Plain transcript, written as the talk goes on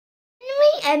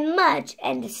and Mudge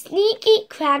and the Sneaky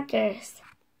Crackers.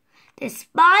 The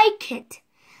Spy Kit.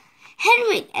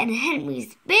 Henry and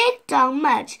Henry's big dog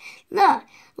Mudge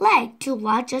liked to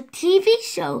watch a TV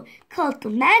show called The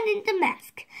Man in the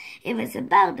Mask. It was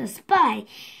about a spy.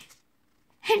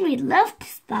 Henry loved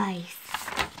spies.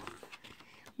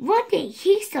 One day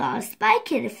he saw a spy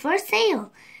kit for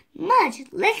sale. Mudge,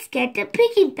 let's get the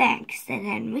piggy bank, said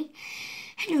Henry.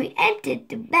 Henry entered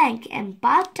the bank and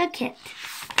bought the kit.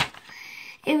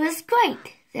 It was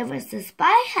great. There was a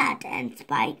spy hat and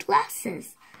spy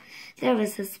glasses. There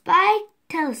was a spy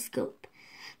telescope.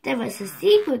 There was a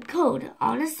secret code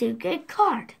on a secret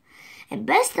card. And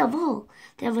best of all,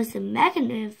 there was a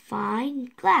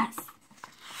magnifying glass.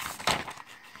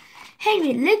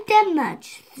 Henry looked at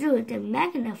Mudge through the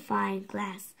magnifying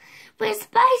glass. We're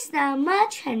spies now,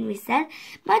 Mudge, Henry said.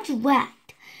 Mudge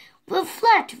wagged. We'll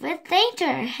flirt with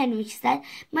danger, Henry said.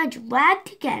 Mudge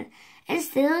wagged again. And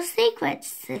steal secrets,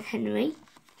 said Henry.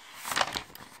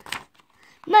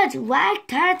 Mudge wagged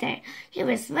harder. He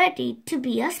was ready to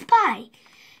be a spy.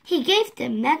 He gave the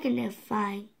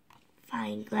magnifying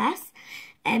glass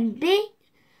and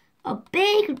a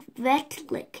big wet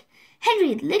lick.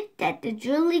 Henry looked at the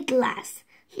jewelry glass.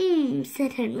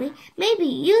 Said Henry. Maybe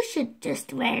you should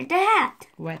just wear the hat.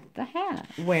 Wear the hat.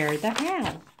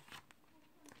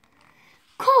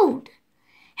 Cold.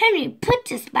 Henry put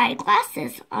the spy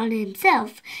glasses on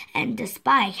himself and the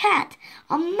spy hat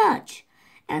on Mudge,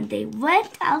 and they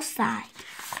went outside.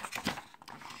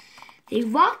 They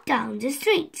walked down the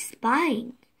street,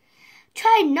 spying.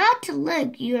 Try not to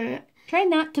look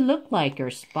like you're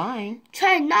spying.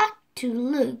 Try not to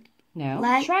look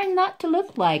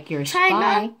like you're spying. Try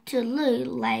not to look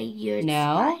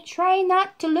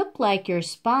like you're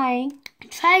spying.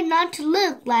 Try not to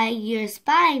look like you're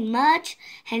spying, Mudge,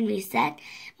 Henry said.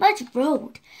 Mudge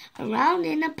rolled around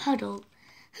in a puddle.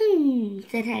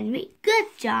 Said Henry.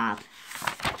 Good job.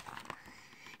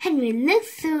 Henry looked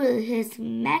through his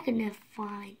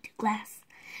magnifying glass.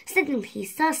 Suddenly he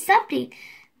saw something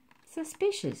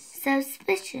suspicious.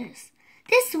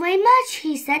 This way, Mudge,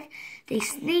 he said. They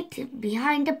sneaked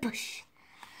behind a bush.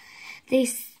 They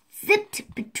zipped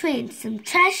between some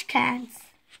trash cans.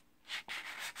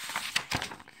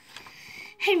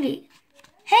 Henry,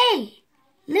 hey,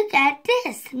 look at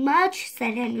this, Mudge,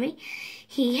 said Henry.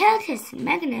 He held his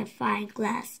magnifying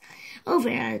glass over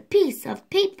a piece of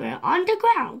paper on the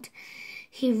ground.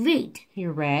 He read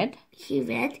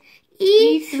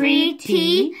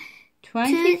E3T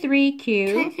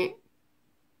 23Q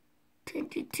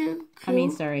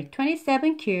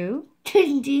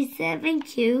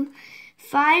 27Q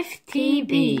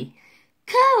 5TB.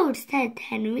 Code, said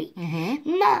Henry.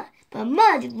 But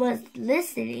Mudge was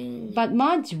listening. But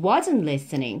Mudge wasn't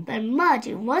listening.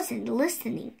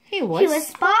 He was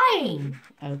spying.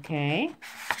 Okay.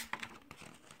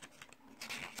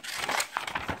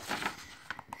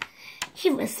 He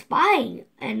was spying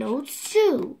an old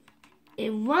shoe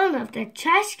in one of the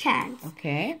trash cans.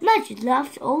 Okay. Mudge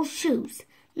loved old shoes.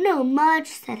 No, Mudge,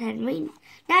 said Henry.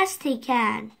 Nasty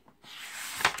can.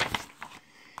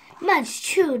 Mudge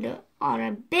chewed on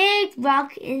a big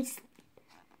rock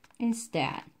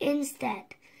Instead,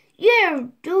 you're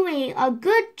doing a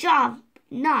good job,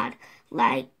 not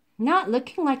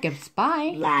looking like a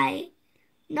spy,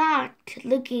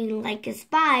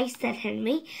 said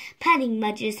Henry, patting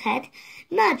Mudge's head.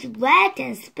 Mudge wagged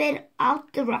and spit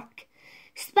out the rock.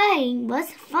 Spying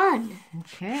was fun.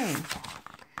 Okay.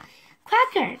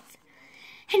 Crackers.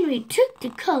 Henry took the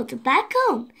coat back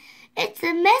home. It's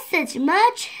a message,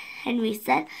 Mudge, Henry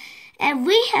said, and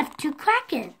we have to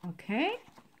crack it. Okay.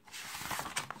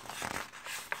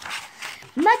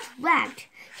 Mudge wagged.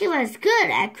 He was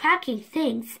good at cracking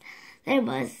things. There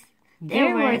were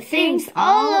things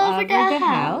all over the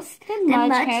house that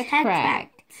Mudge had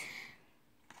cracked.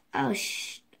 Oh,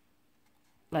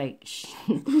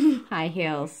 high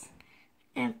heels.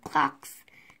 And clocks.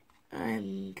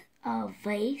 And a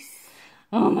vase.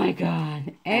 Oh my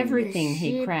God. Everything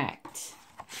he cracked.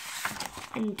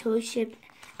 And toy ship.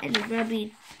 And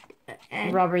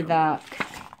rubber duck.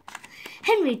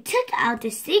 Henry took out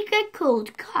the secret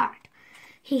code card.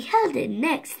 He held it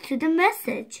next to the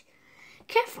message.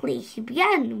 Carefully, he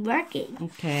began working.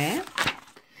 Okay.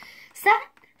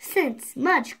 Since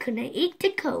Mudge couldn't eat the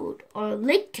code or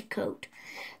lick the code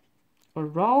or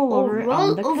roll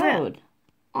over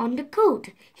on the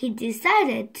code, he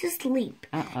decided to sleep.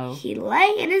 Uh-oh. He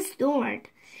lay and snored.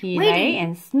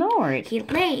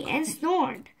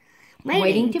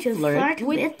 Waiting to flirt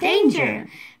with danger.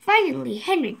 Finally,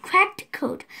 Henry cracked the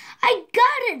code. I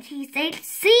got it, he said.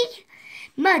 See?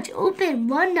 Mudge opened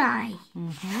one eye.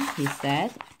 He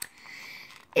said.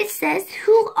 It says,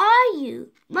 "Who are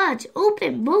you?" Mudge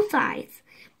opened both eyes.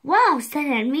 "Wow," said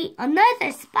Henry,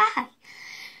 "another spy."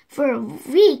 For a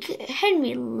week,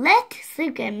 Henry left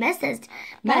secret messages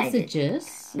By the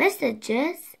trash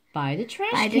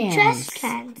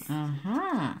cans.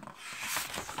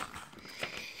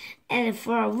 And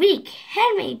for a week,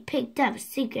 Henry picked up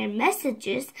secret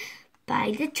messages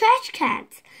by the trash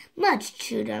cans. Mudge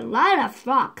chewed a lot of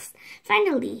rocks.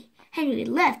 Finally, Henry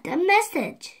left a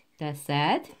message. That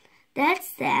said,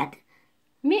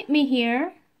 "Meet me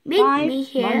here.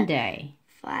 Monday.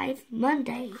 5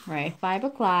 Monday." Right, 5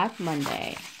 o'clock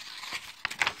Monday.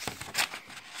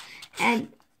 And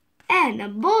a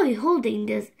boy holding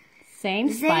the same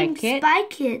spy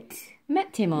kit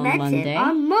met him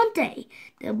on Monday.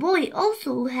 The boy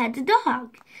also had a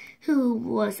dog, who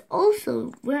was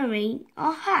also wearing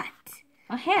a hat.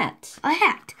 A hat.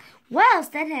 "Well,"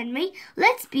 said Henry,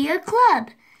 "let's be a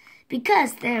club."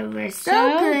 Because they were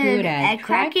so good at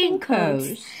cracking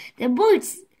codes. The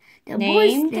boys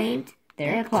named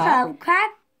their club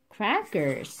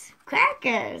Crackers.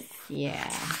 Crackers.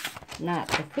 Yeah, not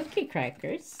the cookie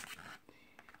crackers.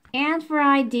 And for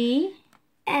ID?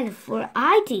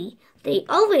 They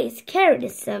always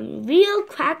carried some real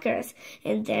crackers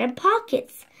in their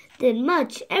pockets. Did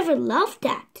Mudge ever love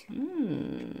that?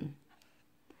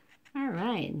 All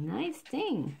right, nice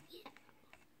thing.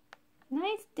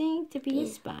 Nice thing to be a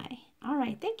spy. All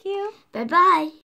right, thank you. Bye-bye.